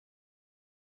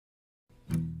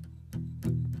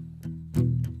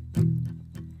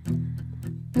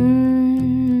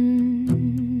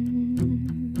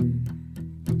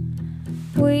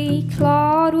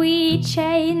clawed, we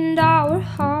chained our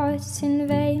hearts in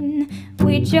vain.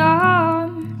 We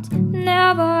jumped,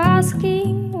 never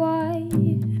asking why.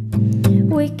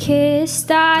 We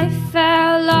kissed, I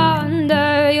fell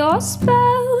under your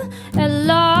spell, a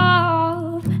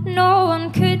love no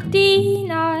one could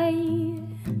deny.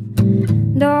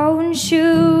 Don't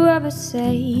you ever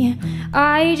say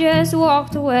I just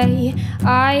walked away.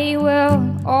 I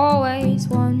will always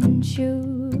want you.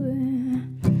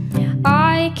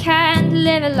 I can't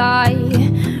live a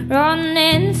lie,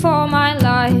 running for my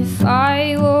life.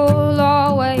 I will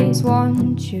always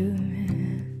want you.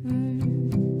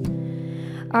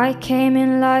 I came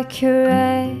in like a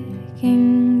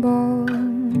wrecking ball.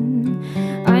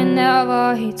 I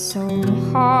never hit so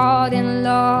hard in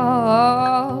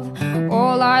love.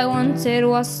 All I wanted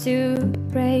was to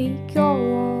break your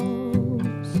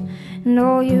walls, and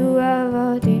all you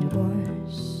ever did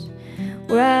was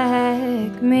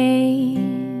wreck me.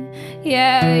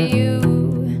 Yeah, you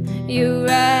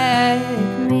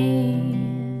wrecked me.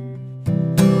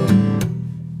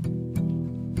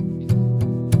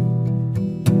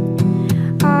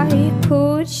 I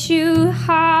put you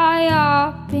high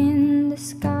up in the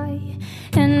sky,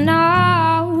 and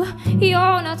now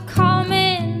you're not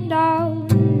coming down.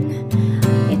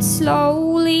 It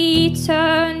slowly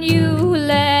turned, you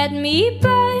let me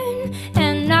burn,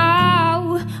 and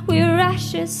now we're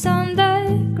ashes on the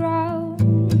ground.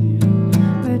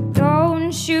 But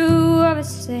don't you ever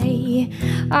say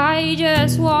I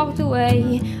just walked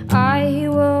away. I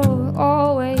will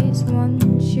always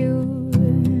want you.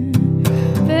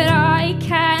 But I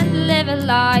can't live a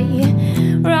lie,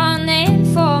 running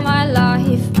for my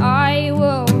life. I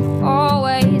will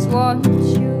always want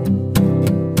you.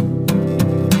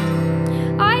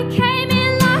 I came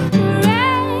in like a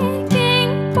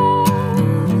wrecking ball.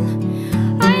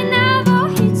 I never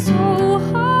hit so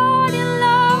hard in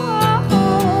love.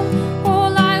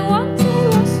 All I wanted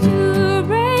was to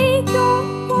break your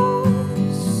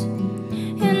walls,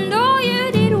 and all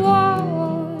you did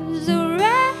was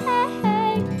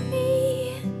wreck me.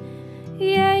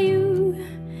 Yeah, you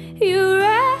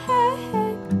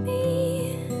wrecked me.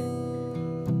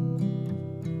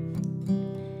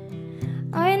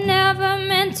 I never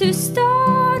meant to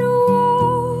start a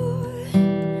war.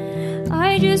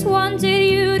 I just wanted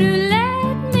you to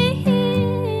let me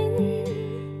in,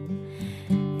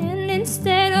 and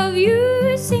instead of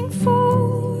using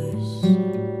force,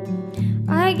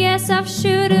 I guess I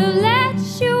should have let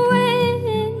you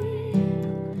in.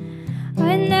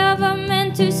 I never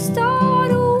meant to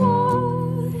start a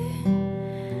war.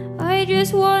 I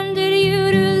just wanted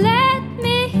you to let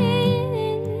me in.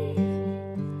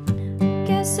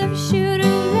 Guess I should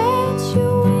have let you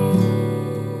in.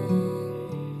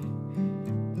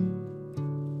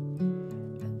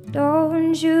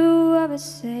 Don't you ever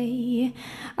say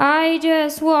I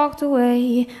just walked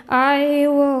away. I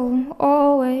will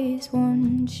always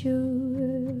want you.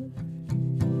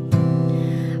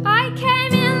 I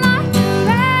came in like a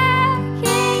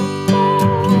wrecking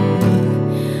ball.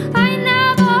 I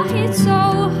never hit so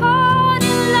hard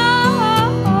in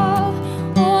love.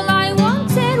 All I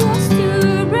wanted was to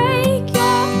break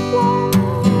your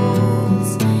walls,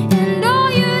 and all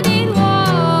you did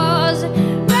was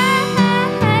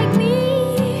wreck me.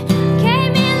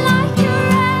 Came in like a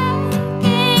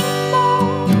wrecking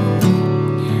ball.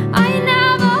 I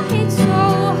never hit so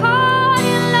hard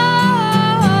in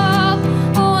love.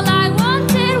 All I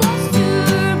wanted was to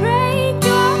break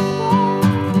your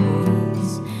walls,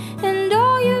 and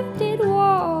all you did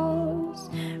was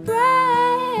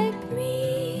wreck me.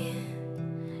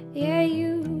 Yeah,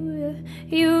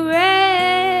 you